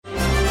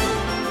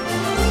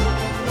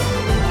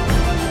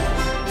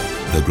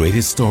The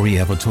greatest story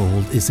ever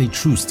told is a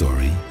true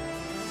story.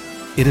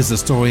 It is a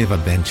story of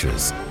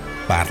adventures,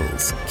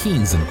 battles,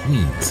 kings and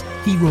queens,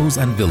 heroes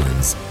and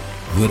villains,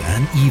 good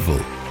and evil,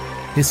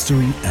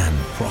 history and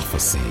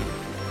prophecy.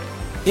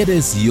 It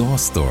is your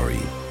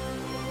story.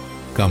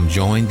 Come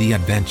join the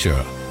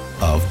adventure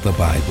of the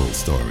Bible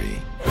story.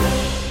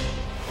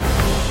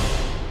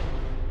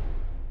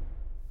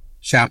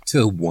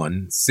 Chapter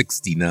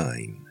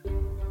 169.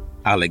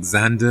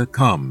 Alexander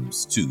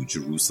comes to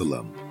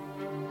Jerusalem.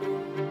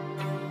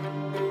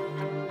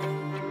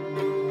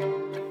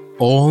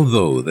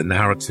 Although the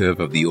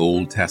narrative of the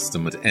Old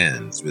Testament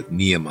ends with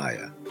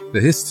Nehemiah, the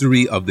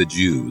history of the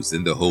Jews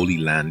in the Holy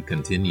Land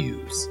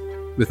continues.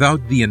 Without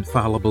the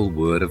infallible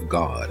Word of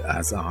God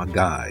as our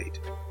guide,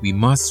 we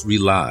must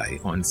rely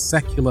on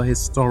secular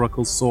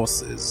historical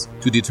sources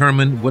to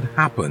determine what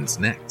happens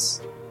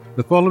next.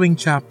 The following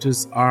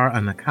chapters are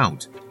an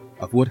account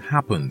of what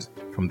happened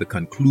from the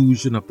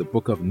conclusion of the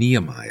book of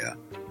Nehemiah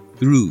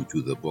through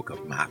to the book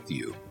of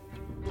Matthew.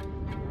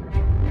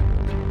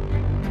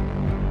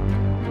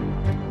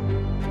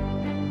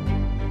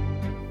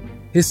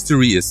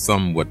 History is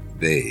somewhat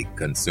vague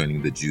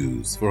concerning the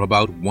Jews for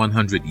about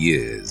 100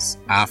 years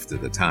after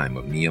the time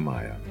of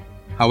Nehemiah.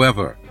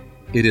 However,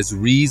 it is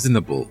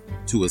reasonable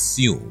to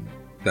assume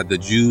that the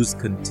Jews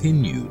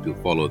continue to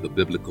follow the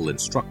biblical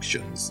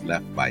instructions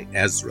left by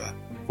Ezra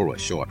for a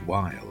short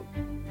while.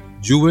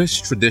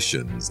 Jewish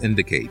traditions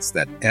indicates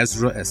that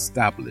Ezra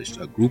established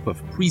a group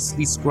of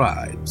priestly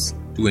scribes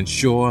to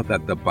ensure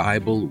that the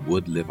Bible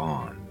would live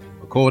on,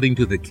 according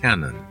to the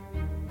canon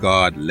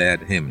God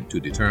led him to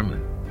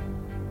determine.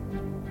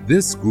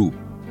 This group,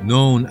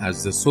 known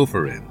as the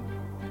Sopharim,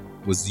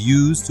 was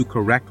used to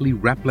correctly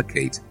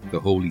replicate the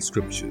Holy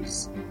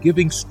Scriptures,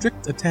 giving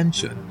strict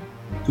attention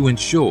to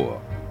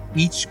ensure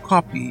each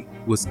copy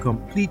was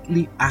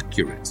completely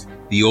accurate.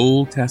 The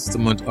Old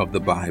Testament of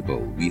the Bible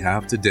we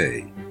have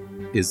today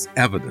is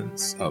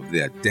evidence of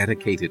their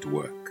dedicated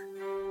work.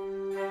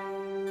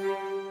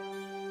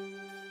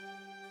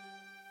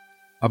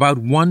 About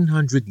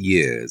 100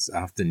 years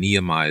after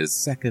Nehemiah's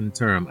second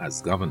term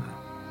as governor,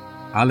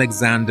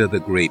 Alexander the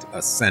Great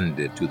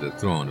ascended to the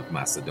throne of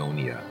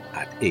Macedonia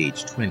at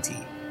age 20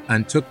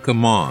 and took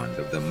command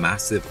of the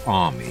massive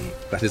army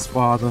that his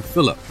father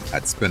Philip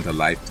had spent a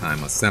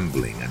lifetime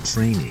assembling and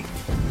training.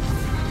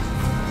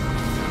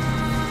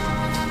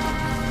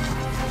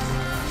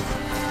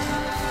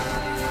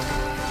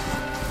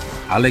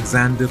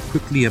 Alexander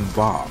quickly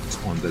embarked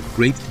on the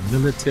great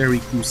military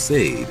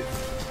crusade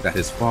that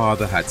his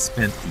father had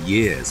spent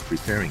years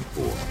preparing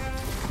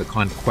for, the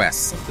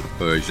conquest of the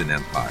Persian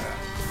Empire,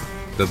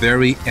 the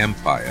very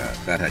empire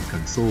that had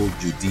controlled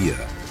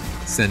Judea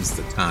since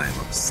the time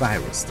of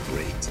Cyrus the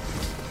Great.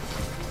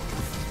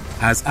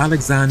 As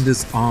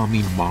Alexander's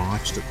army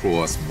marched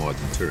across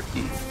modern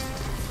Turkey,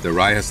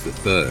 Darius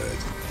III,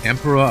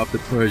 emperor of the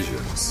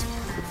Persians,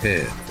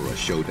 prepared for a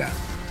showdown.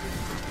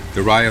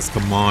 Darius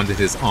commanded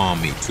his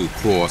army to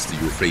cross the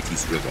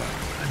Euphrates River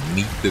and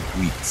meet the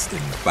Greeks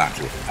in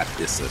battle at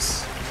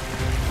Issus.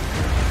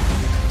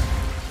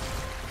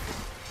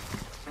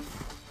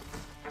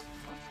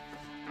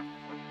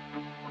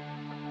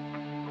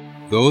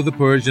 Though the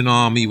Persian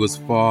army was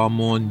far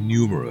more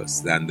numerous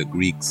than the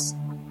Greeks,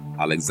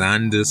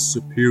 Alexander's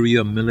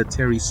superior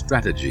military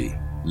strategy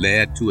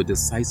led to a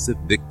decisive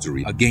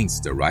victory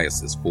against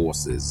Darius's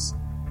forces.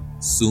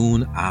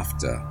 Soon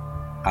after,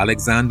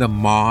 Alexander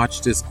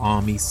marched his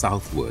army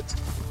southward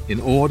in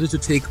order to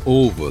take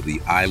over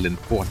the island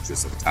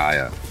fortress of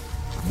Tyre.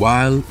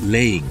 While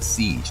laying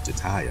siege to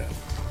Tyre,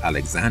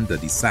 Alexander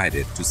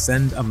decided to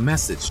send a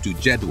message to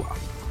Jedwa,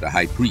 the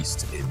high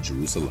priest in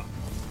Jerusalem.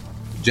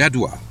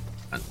 Jedwa,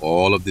 and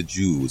all of the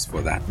Jews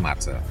for that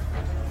matter,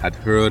 had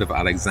heard of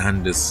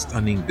Alexander's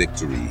stunning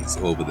victories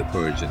over the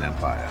Persian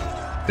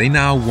Empire. They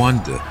now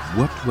wondered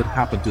what would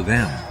happen to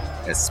them,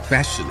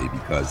 especially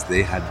because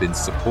they had been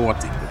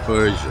supporting the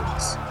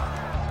Persians.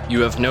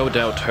 You have no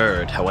doubt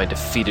heard how I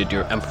defeated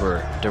your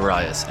emperor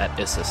Darius at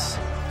Issus,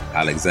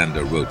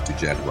 Alexander wrote to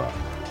Jedwa.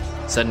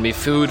 Send me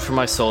food for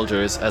my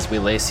soldiers as we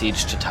lay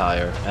siege to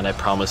Tyre, and I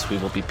promise we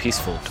will be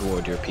peaceful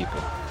toward your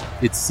people.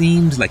 It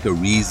seemed like a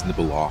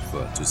reasonable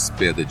offer to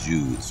spare the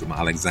Jews from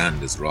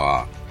Alexander's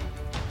wrath.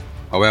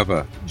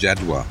 However,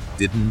 Jedwa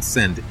didn't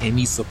send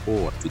any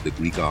support to the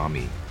Greek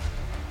army.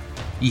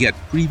 He had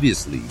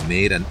previously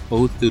made an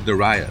oath to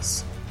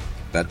Darius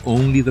that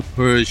only the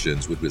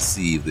Persians would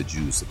receive the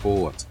Jews'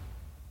 support.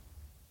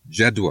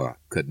 Jedwa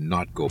could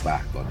not go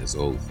back on his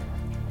oath,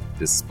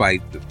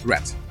 despite the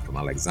threat from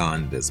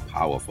Alexander's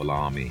powerful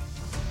army.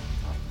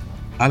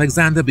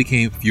 Alexander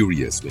became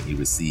furious when he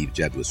received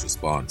Jedwa's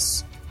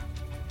response,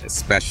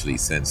 especially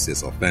since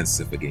his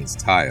offensive against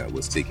Tyre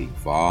was taking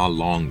far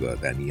longer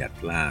than he had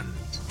planned.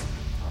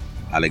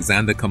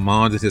 Alexander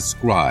commanded his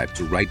scribe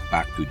to write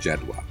back to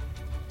Jedwa.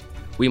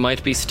 We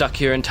might be stuck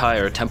here in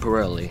Tyre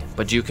temporarily,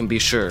 but you can be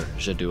sure,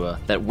 Jedua,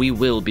 that we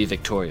will be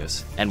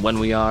victorious, and when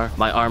we are,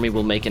 my army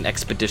will make an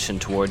expedition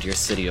toward your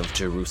city of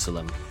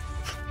Jerusalem.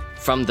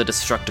 From the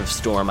destructive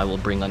storm I will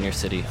bring on your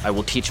city, I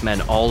will teach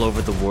men all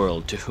over the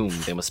world to whom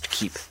they must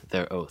keep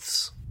their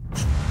oaths.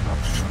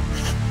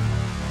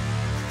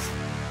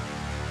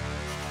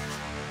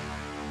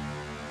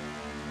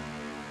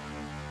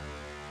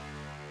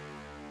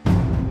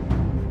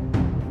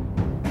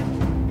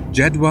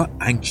 Jedwah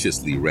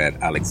anxiously read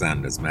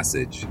Alexander's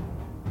message.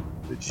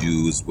 The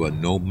Jews were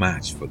no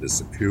match for the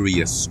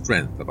superior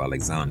strength of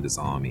Alexander's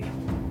army.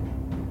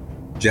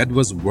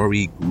 Jedwah's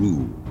worry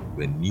grew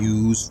when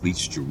news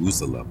reached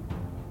Jerusalem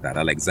that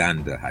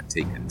Alexander had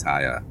taken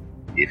Tyre.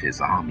 If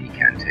his army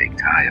can take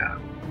Tyre,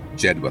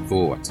 Jedwah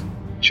thought,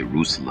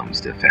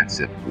 Jerusalem's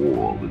defensive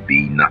wall would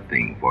be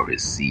nothing for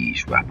his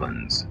siege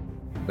weapons.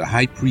 The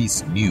high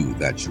priest knew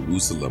that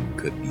Jerusalem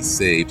could be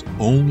saved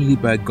only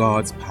by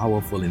God's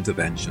powerful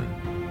intervention.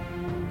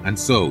 And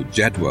so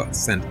Jedwah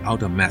sent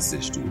out a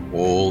message to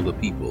all the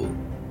people,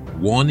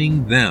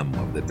 warning them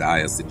of the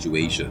dire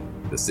situation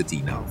the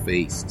city now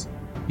faced.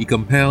 He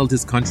compelled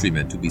his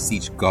countrymen to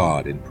beseech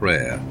God in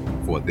prayer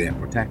for their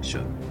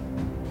protection.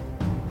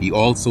 He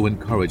also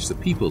encouraged the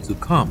people to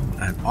come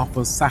and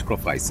offer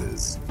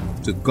sacrifices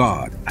to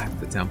God at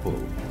the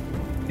temple.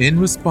 In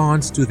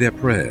response to their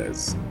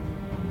prayers,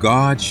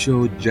 God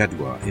showed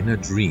Jedwah in a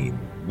dream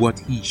what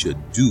he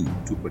should do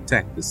to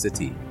protect the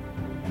city.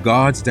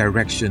 God's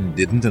direction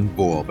didn't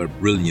involve a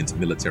brilliant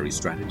military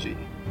strategy,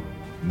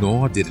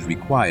 nor did it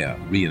require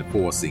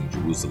reinforcing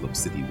Jerusalem's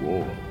city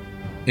wall.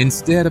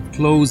 Instead of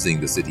closing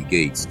the city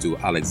gates to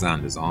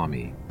Alexander's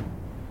army,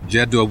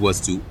 Jedwah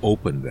was to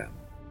open them.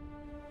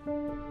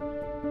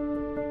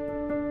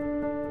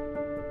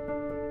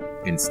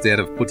 Instead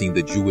of putting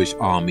the Jewish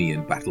army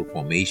in battle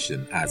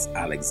formation as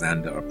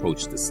Alexander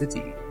approached the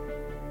city,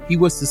 he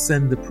was to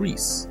send the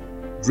priests,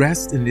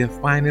 dressed in their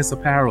finest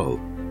apparel,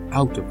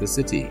 out of the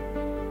city.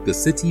 The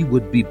city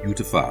would be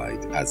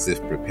beautified as if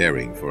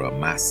preparing for a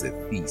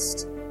massive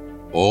feast.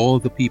 All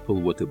the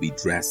people were to be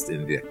dressed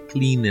in their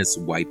cleanest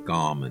white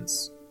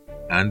garments,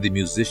 and the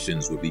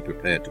musicians would be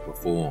prepared to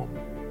perform.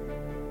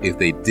 If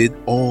they did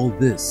all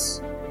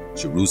this,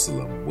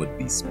 Jerusalem would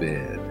be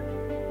spared.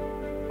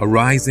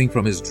 Arising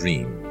from his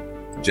dream,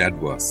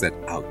 Jedwah set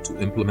out to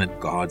implement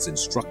God's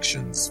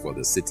instructions for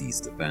the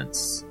city's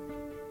defense.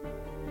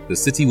 The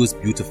city was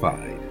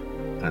beautified,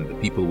 and the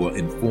people were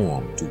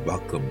informed to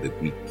welcome the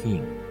Greek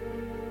king.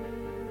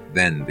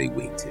 Then they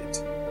waited.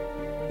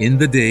 In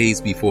the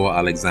days before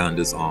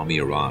Alexander's army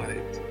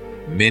arrived,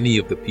 many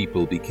of the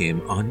people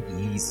became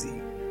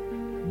uneasy,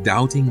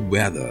 doubting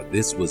whether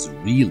this was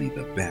really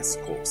the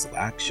best course of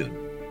action.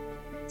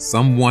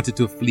 Some wanted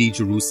to flee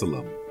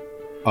Jerusalem.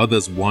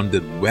 Others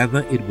wondered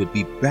whether it would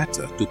be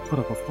better to put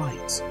up a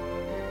fight.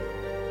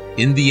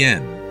 In the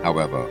end,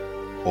 however,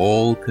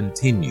 all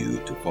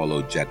continued to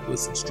follow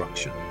Jedwah's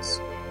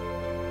instructions.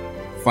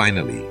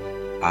 Finally,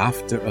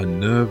 after a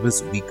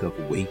nervous week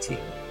of waiting,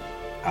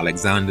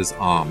 Alexander's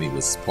army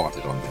was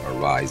spotted on the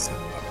horizon,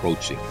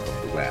 approaching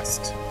from the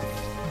west.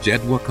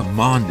 Jedwah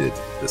commanded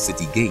the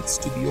city gates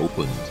to be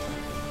opened,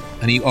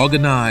 and he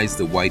organized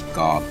the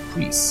white-garbed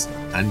priests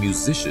and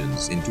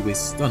musicians into a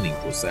stunning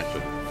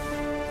procession.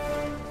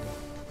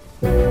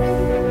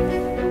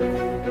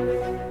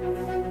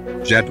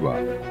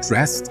 Jedwah,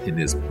 dressed in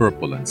his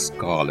purple and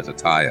scarlet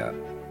attire,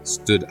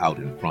 stood out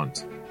in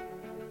front.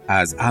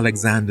 As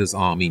Alexander's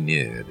army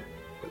neared,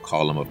 the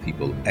column of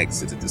people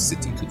exited the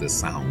city to the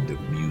sound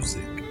of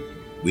music,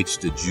 which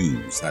the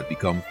Jews had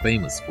become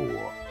famous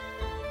for.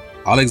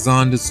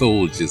 Alexander's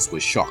soldiers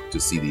were shocked to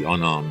see the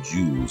unarmed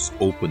Jews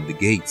open the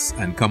gates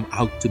and come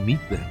out to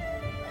meet them.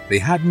 They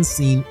hadn't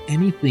seen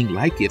anything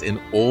like it in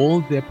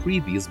all their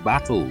previous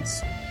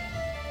battles.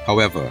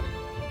 However,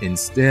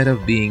 instead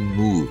of being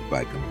moved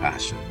by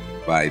compassion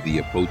by the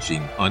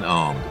approaching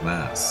unarmed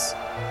mass,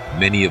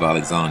 many of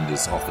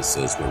Alexander's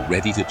officers were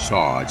ready to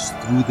charge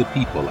through the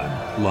people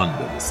and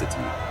plunder the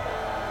city.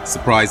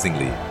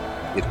 Surprisingly,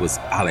 it was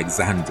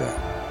Alexander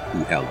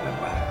who held them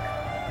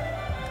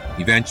back.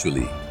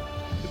 Eventually,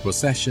 the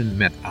procession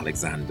met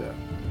Alexander.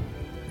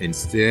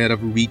 Instead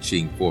of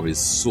reaching for his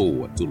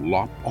sword to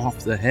lop off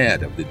the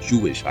head of the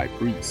Jewish high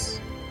priest,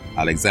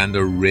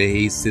 Alexander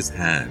raised his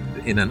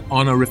hand in an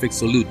honorific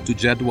salute to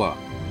Jedwah.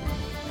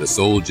 The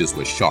soldiers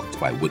were shocked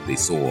by what they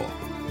saw.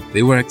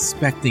 They were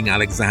expecting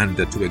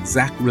Alexander to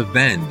exact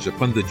revenge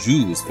upon the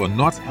Jews for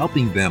not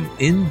helping them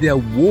in their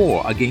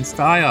war against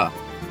Tyre.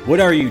 "What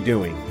are you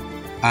doing?"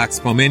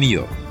 asked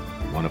Parmenio,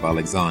 one of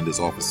Alexander's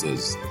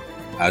officers,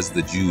 as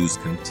the Jews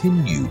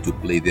continued to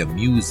play their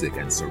music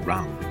and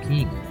surround the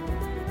king.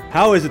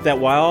 "How is it that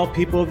while all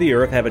people of the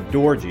earth have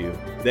adored you,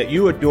 that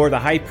you adore the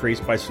high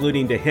priest by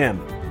saluting to him?"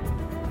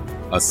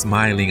 A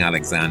smiling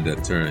Alexander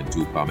turned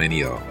to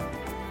Parmenio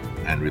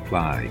and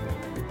replied,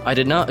 I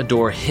did not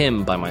adore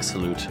him by my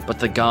salute, but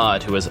the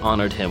God who has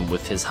honored him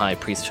with his high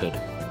priesthood.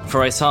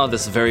 For I saw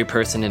this very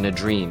person in a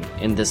dream,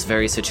 in this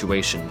very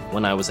situation,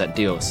 when I was at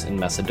Dios in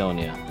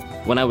Macedonia.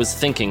 When I was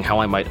thinking how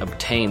I might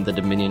obtain the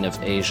dominion of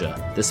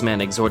Asia, this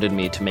man exhorted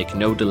me to make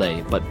no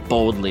delay, but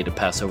boldly to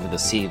pass over the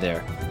sea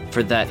there.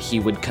 for that he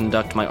would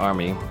conduct my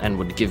army and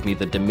would give me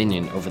the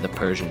dominion over the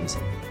Persians.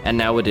 And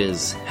now it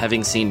is,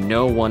 having seen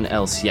no one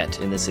else yet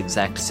in this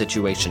exact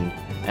situation,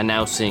 and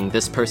now seeing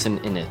this person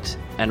in it,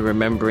 and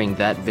remembering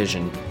that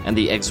vision and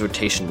the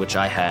exhortation which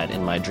I had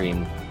in my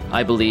dream,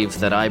 I believe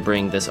that I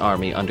bring this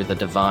army under the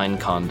divine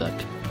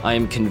conduct. I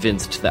am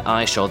convinced that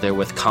I shall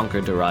therewith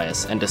conquer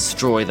Darius and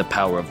destroy the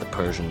power of the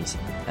Persians,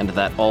 and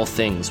that all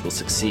things will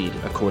succeed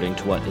according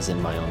to what is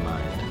in my own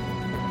mind.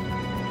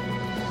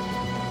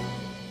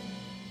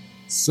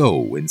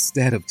 So,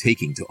 instead of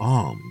taking to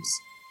arms,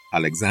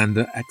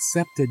 Alexander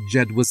accepted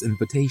Jedwah's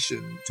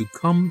invitation to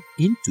come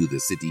into the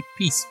city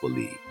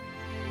peacefully.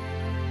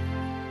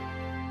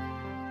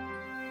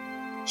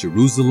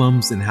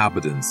 Jerusalem's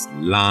inhabitants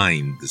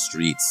lined the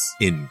streets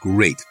in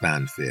great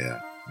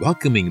fanfare,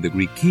 welcoming the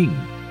Greek king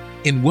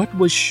in what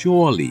was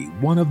surely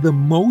one of the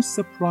most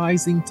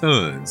surprising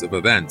turns of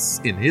events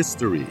in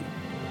history.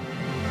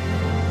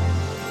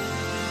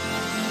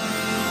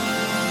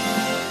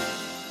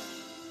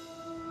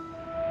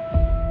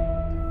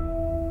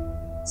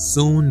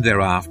 Soon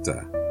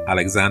thereafter,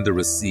 Alexander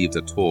received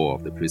a tour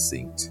of the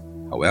precinct.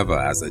 However,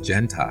 as a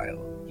Gentile,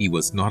 he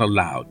was not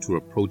allowed to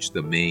approach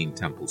the main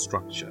temple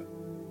structure.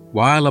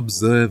 While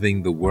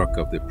observing the work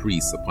of the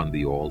priests upon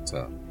the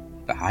altar,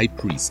 the high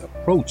priest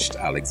approached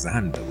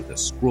Alexander with a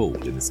scroll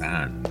in his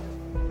hand.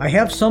 I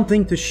have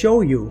something to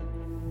show you,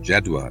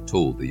 Jedwah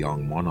told the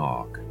young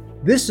monarch.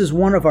 This is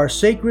one of our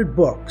sacred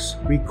books,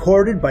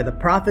 recorded by the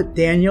prophet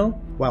Daniel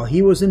while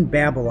he was in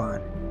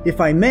Babylon. If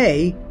I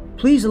may,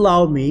 please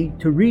allow me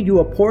to read you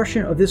a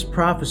portion of this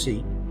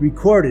prophecy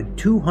recorded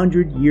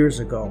 200 years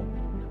ago.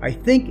 I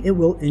think it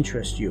will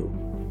interest you.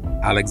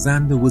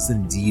 Alexander was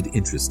indeed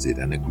interested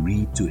and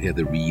agreed to hear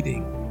the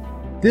reading.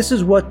 This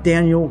is what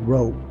Daniel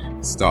wrote,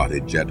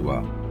 started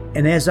Jedwah.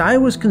 And as I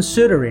was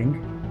considering,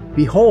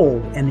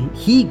 behold, an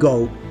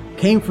he-goat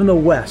came from the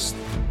west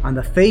on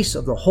the face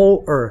of the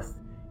whole earth,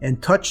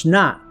 and touched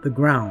not the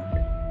ground.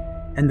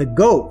 And the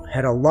goat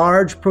had a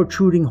large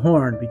protruding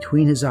horn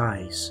between his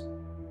eyes.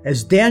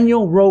 As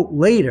Daniel wrote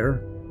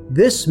later,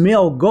 this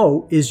male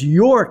goat is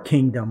your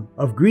kingdom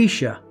of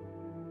Grecia,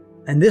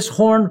 and this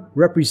horn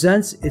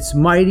represents its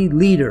mighty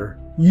leader,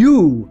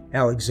 you,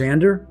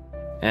 Alexander.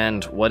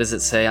 And what does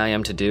it say I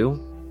am to do?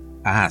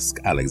 Asked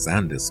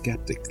Alexander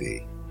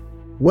skeptically.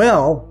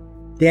 Well,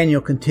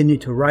 Daniel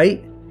continued to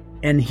write,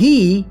 and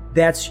he,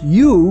 that's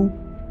you,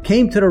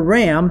 came to the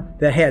ram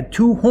that had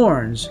 2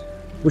 horns,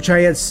 which I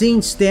had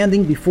seen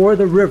standing before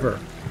the river,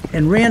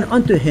 and ran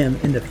unto him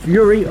in the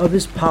fury of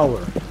his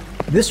power.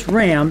 This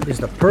ram is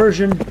the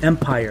Persian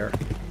Empire.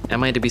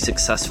 Am I to be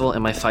successful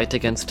in my fight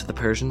against the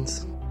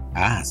Persians?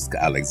 Asked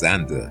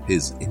Alexander,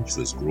 his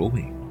interest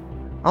growing.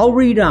 I'll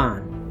read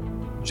on.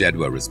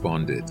 Jedwah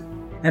responded.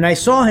 And I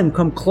saw him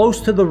come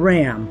close to the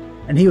ram,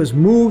 and he was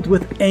moved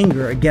with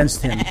anger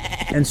against him,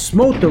 and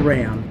smote the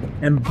ram,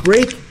 and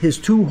brake his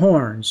 2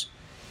 horns.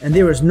 And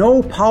there was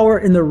no power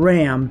in the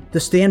ram to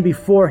stand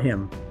before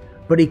him,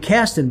 but he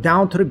cast him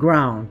down to the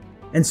ground,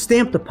 and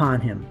stamped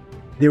upon him.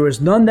 There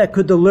was none that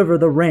could deliver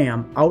the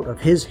ram out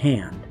of his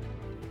hand.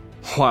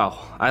 Wow,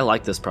 I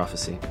like this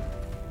prophecy.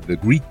 The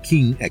Greek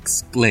king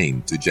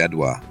exclaimed to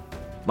Jedwah,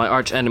 My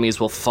arch-enemies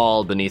will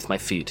fall beneath my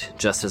feet,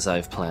 just as I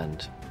have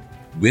planned.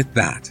 With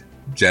that,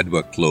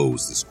 Jedwah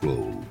closed the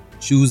scroll,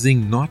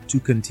 choosing not to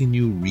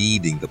continue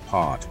reading the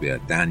part where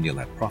Daniel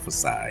had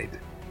prophesied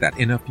that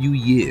in a few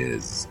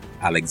years,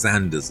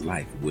 Alexander's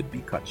life would be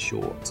cut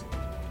short.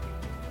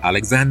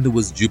 Alexander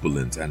was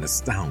jubilant and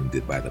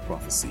astounded by the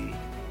prophecy.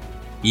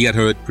 He had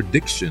heard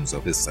predictions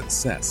of his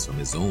success from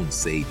his own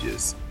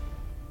sages,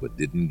 but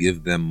didn't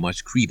give them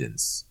much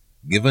credence,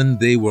 given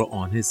they were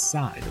on his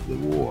side of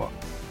the war.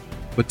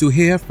 But to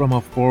hear from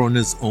a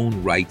foreigner's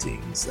own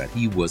writings that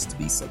he was to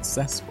be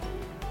successful,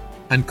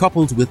 and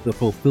coupled with the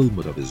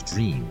fulfillment of his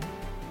dream,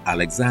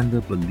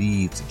 Alexander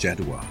believed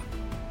Jedwah.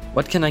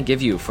 What can I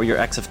give you for your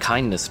acts of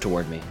kindness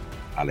toward me?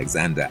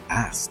 Alexander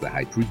asked the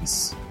high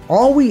priest.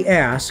 All we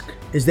ask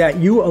is that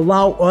you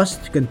allow us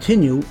to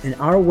continue in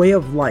our way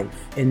of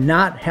life and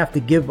not have to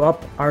give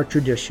up our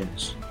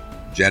traditions.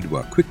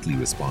 Jedwah quickly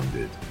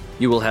responded.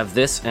 You will have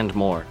this and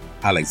more.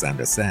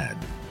 Alexander said.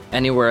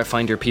 Anywhere I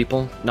find your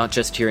people, not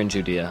just here in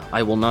Judea,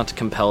 I will not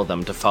compel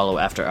them to follow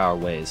after our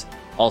ways.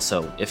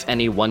 Also, if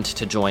any want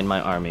to join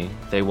my army,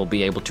 they will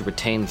be able to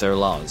retain their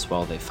laws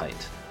while they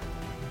fight.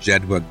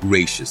 Jedwah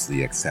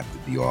graciously accepted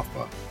the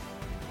offer.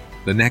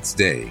 The next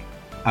day,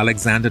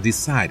 Alexander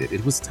decided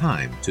it was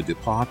time to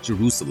depart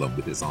Jerusalem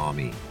with his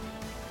army.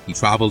 He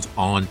traveled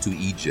on to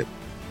Egypt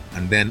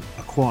and then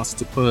across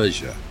to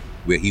Persia,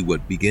 where he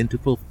would begin to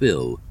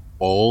fulfill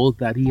all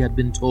that he had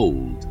been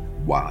told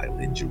while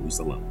in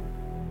Jerusalem.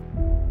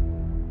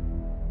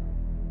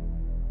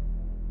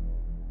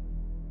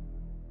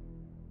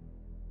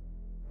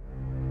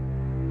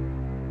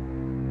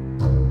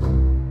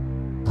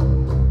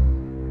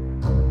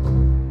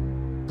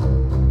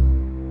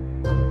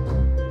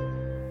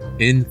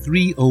 In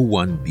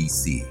 301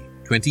 BC,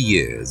 20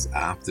 years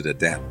after the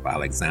death of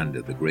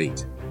Alexander the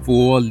Great,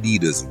 4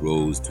 leaders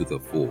rose to the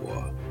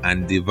fore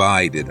and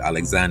divided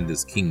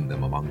Alexander's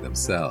kingdom among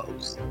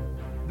themselves.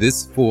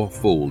 This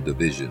fourfold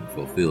division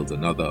fulfilled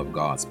another of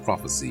God's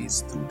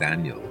prophecies through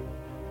Daniel.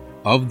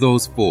 Of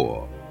those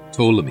four,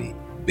 Ptolemy,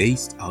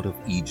 based out of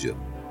Egypt,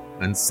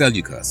 and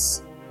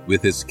Seleucus,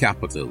 with his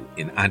capital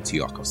in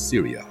Antioch of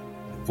Syria,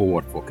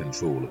 fought for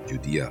control of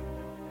Judea.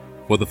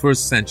 For the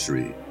first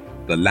century,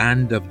 the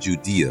land of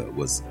Judea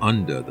was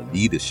under the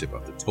leadership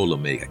of the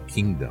Ptolemaic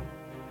kingdom.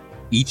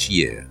 Each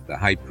year, the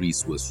high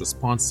priest was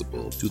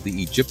responsible to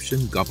the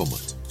Egyptian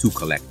government to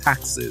collect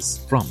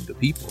taxes from the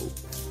people.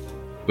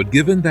 But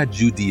given that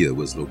Judea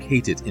was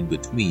located in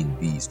between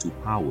these two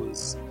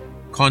powers,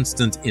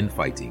 constant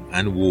infighting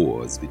and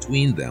wars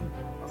between them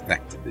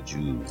affected the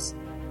Jews.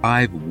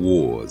 5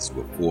 wars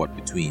were fought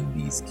between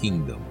these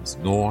kingdoms,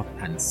 north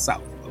and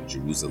south of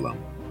Jerusalem,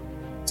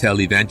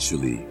 till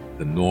eventually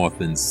the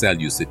northern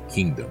Seleucid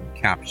kingdom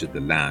captured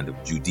the land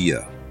of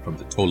Judea from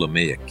the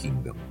Ptolemaic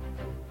kingdom.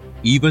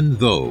 Even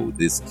though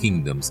this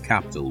kingdom's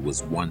capital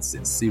was once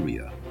in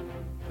Syria,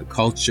 the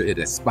culture it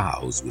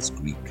espoused was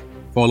Greek,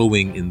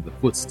 following in the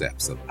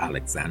footsteps of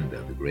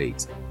Alexander the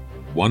Great.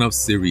 One of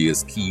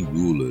Syria's key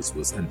rulers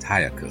was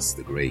Antiochus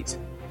the Great.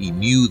 He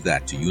knew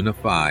that to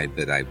unify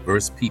the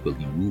diverse people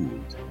he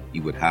ruled, he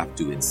would have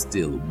to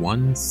instill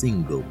one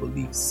single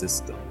belief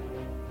system.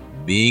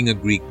 Being a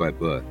Greek by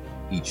birth,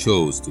 he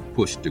chose to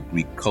push the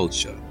Greek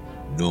culture,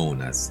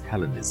 known as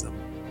Hellenism.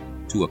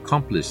 To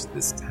accomplish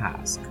this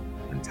task,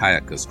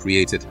 Antiochus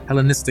created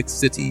Hellenistic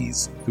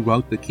cities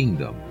throughout the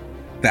kingdom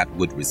that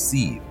would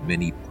receive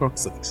many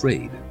perks of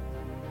trade,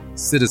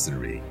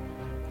 citizenry,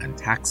 and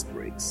tax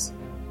breaks.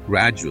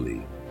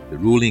 Gradually, the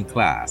ruling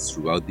class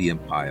throughout the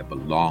empire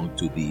belonged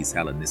to these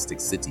Hellenistic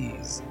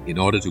cities in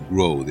order to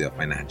grow their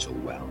financial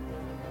wealth.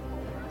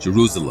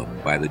 Jerusalem,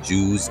 by the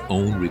Jews'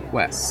 own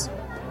request,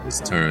 was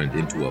turned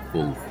into a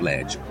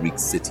full-fledged Greek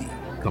city,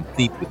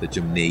 complete with a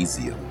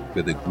gymnasium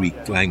where the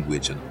Greek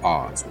language and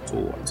arts were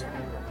taught.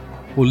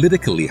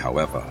 Politically,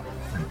 however,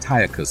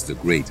 Antiochus the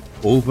Great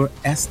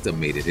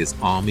overestimated his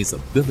army's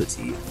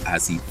ability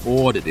as he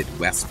ordered it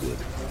westward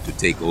to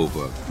take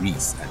over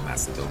Greece and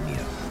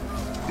Macedonia.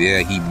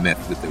 There he met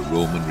with the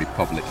Roman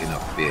Republic in a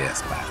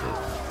fierce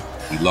battle.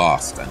 He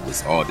lost and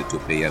was ordered to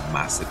pay a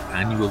massive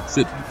annual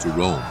tribute to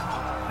Rome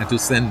and to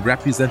send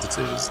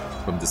representatives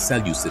from the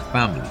Seleucid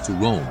family to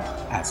Rome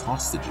as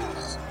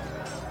hostages.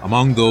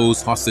 Among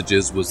those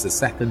hostages was the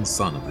second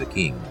son of the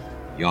king,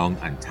 young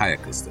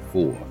Antiochus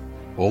IV,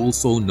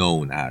 also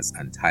known as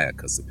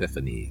Antiochus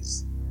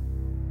Epiphanes.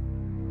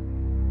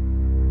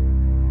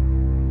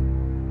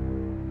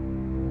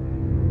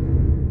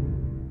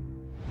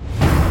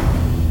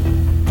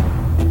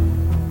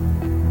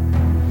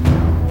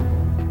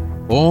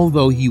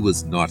 Although he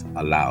was not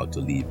allowed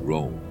to leave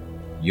Rome,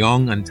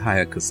 young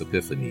Antiochus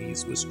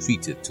Epiphanes was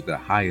treated to the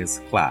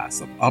highest class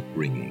of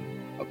upbringing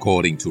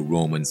according to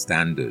Roman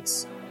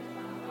standards.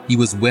 He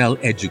was well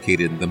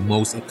educated in the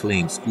most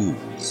acclaimed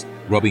schools,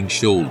 rubbing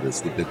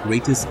shoulders with the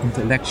greatest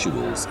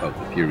intellectuals of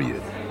the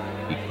period.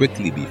 He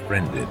quickly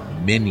befriended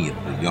many of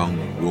the young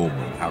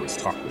Roman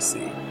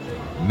aristocracy.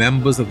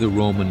 Members of the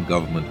Roman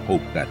government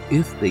hoped that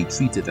if they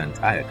treated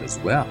Antiochus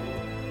well,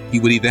 he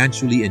would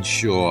eventually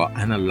ensure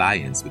an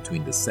alliance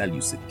between the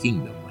Seleucid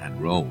kingdom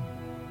and Rome.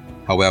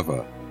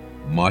 However,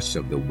 much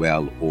of the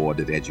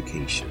well-ordered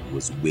education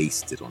was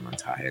wasted on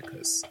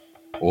Antiochus.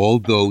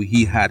 Although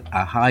he had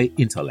a high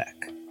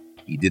intellect,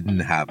 he didn't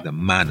have the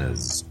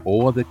manners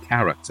or the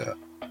character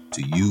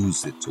to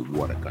use it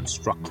toward a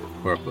constructive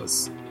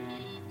purpose.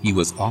 He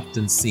was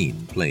often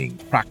seen playing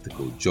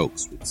practical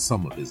jokes with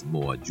some of his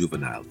more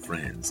juvenile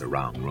friends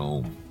around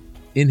Rome.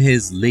 In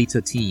his later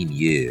teen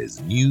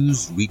years,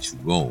 news reached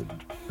Rome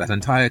that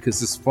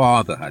Antiochus's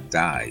father had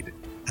died,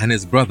 and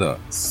his brother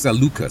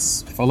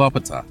Seleucus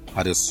Philopator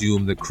had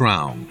assumed the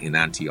crown in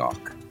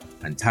Antioch.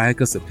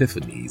 Antiochus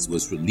Epiphanes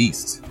was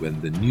released when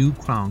the new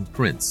crown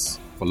prince,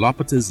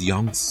 Philopator's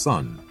young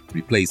son,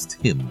 replaced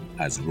him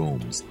as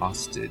Rome's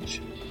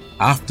hostage.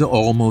 After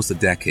almost a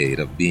decade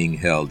of being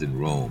held in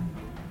Rome,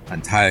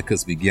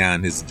 Antiochus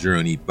began his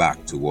journey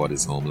back toward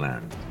his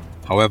homeland.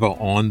 However,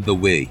 on the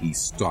way, he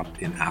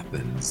stopped in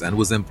Athens and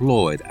was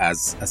employed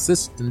as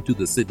assistant to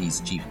the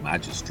city's chief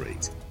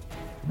magistrate.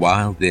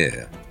 While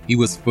there, he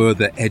was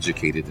further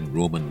educated in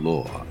Roman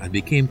law and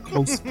became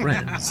close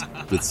friends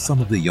with some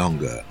of the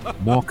younger,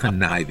 more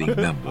conniving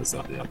members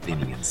of the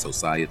Athenian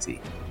society.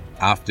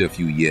 After a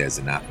few years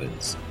in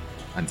Athens,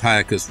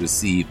 Antiochus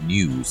received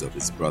news of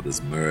his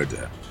brother's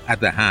murder at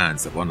the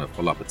hands of one of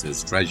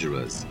Philopator's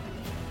treasurers.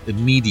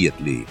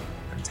 Immediately,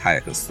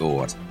 Antiochus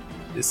thought,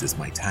 "This is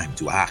my time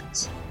to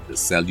act." The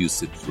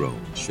Seleucid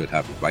throne should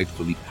have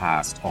rightfully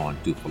passed on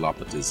to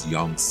Philopator's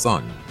young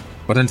son,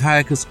 but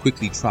Antiochus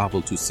quickly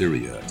traveled to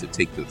Syria to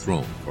take the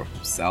throne for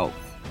himself.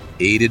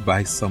 Aided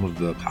by some of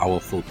the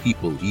powerful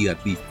people he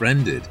had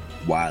befriended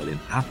while in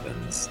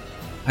Athens,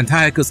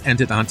 Antiochus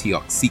entered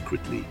Antioch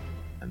secretly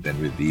and then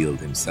revealed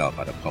himself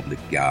at a public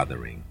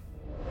gathering.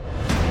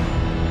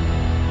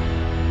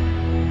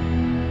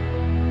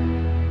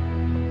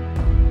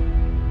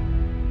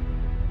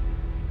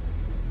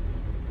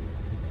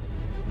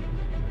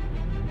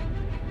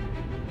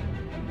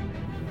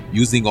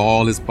 using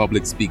all his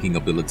public speaking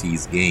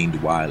abilities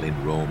gained while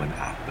in Rome and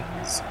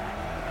Athens.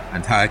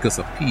 Antiochus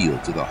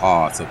appealed to the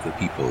hearts of the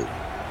people,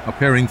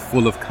 appearing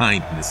full of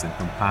kindness and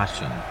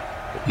compassion.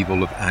 The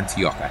people of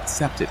Antioch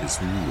accepted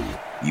his rule,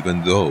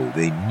 even though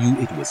they knew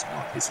it was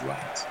not his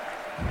right.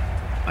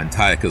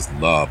 Antiochus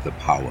loved the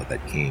power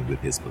that came with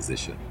his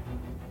position,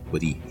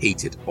 but he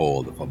hated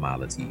all the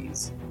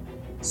formalities.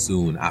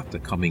 Soon after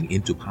coming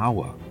into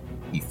power,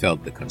 he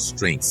felt the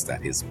constraints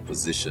that his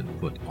position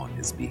put on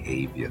his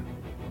behavior.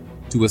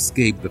 To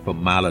escape the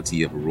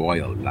formality of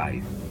royal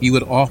life, he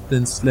would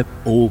often slip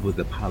over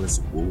the palace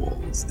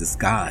walls,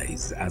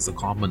 disguised as a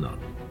commoner.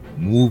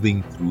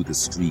 Moving through the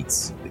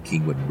streets, the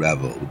king would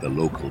revel with the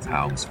local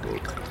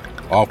townsfolk,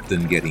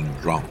 often getting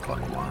drunk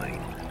on wine.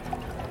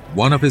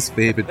 One of his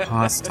favorite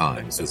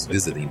pastimes was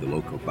visiting the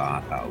local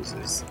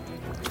bathhouses.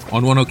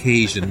 On one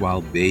occasion,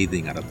 while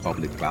bathing at a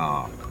public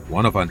bath,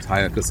 one of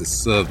Antiochus'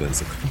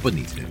 servants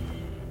accompanied him,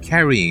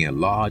 carrying a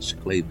large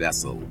clay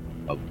vessel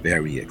of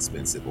very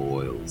expensive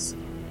oils.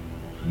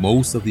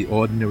 Most of the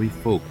ordinary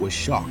folk were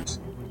shocked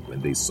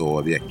when they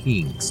saw their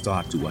king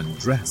start to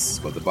undress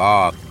for the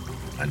bath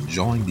and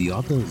join the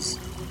others.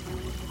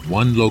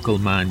 One local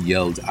man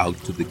yelled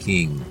out to the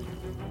king,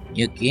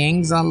 "You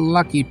kings are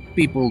lucky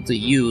people to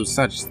use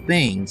such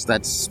things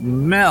that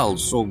smell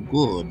so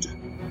good."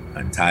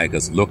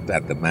 Antiochus looked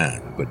at the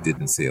man but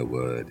didn't say a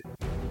word.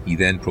 He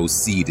then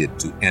proceeded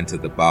to enter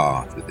the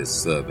bath with his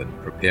servant,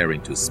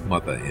 preparing to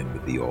smother him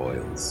with the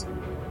oils.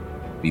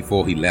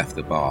 Before he left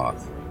the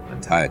bath,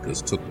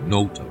 Antiochus took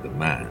note of the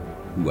man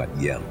who had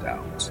yelled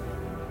out.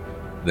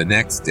 The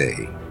next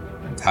day,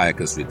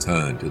 Antiochus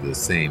returned to the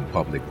same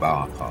public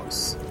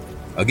bathhouse,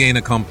 again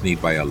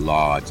accompanied by a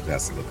large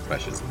vessel of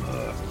precious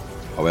myrrh.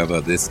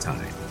 However, this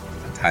time,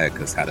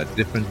 Antiochus had a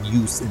different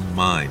use in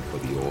mind for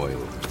the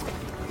oil.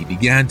 He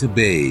began to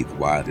bathe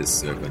while his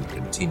servant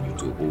continued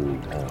to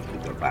hold on to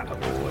the vat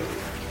of oil.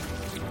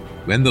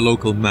 When the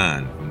local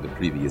man from the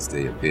previous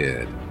day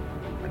appeared,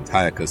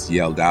 Antiochus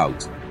yelled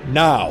out,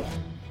 "Now!"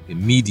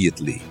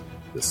 Immediately,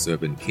 the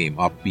servant came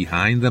up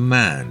behind the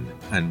man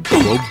and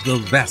broke the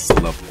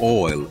vessel of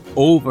oil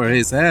over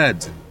his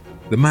head.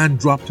 The man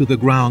dropped to the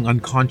ground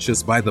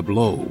unconscious by the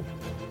blow.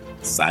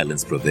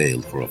 Silence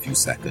prevailed for a few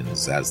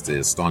seconds as the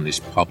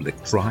astonished public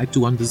tried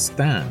to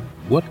understand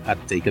what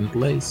had taken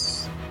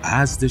place.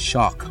 As the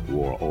shock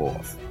wore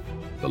off,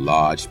 the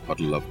large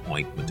puddle of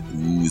ointment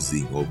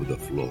oozing over the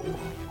floor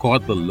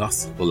caught the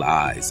lustful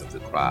eyes of the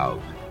crowd.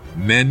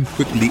 Men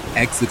quickly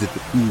exited the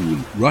pool,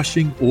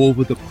 rushing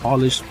over the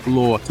polished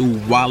floor to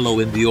wallow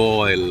in the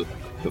oil.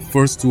 The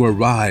first to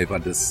arrive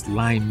at the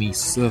slimy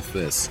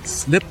surface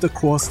slipped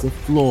across the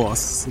floor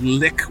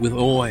slick with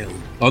oil.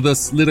 Others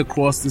slid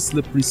across the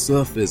slippery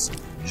surface,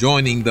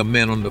 joining the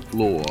men on the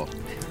floor.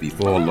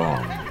 Before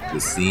long, the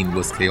scene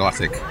was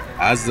chaotic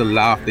as the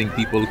laughing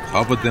people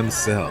covered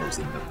themselves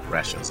in the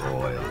precious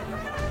oil.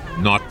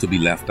 Not to be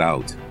left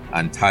out,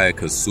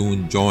 Antiochus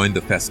soon joined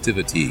the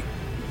festivity,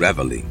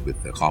 reveling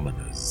with the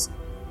commoners.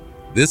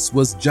 This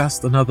was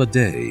just another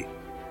day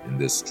in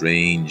the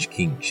strange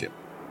kingship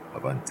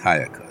of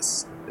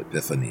Antiochus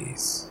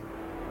Epiphanes.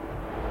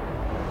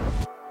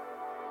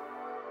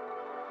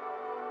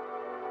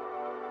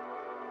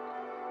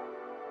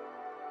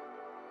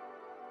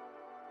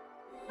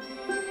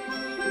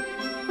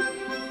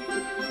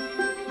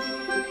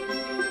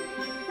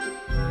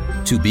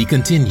 To be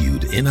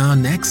continued in our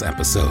next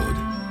episode,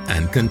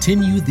 and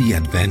continue the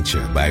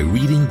adventure by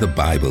reading the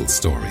Bible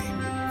story.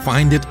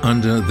 Find it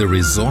under the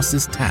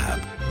Resources tab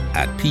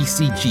at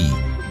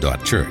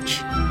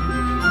pcg.church.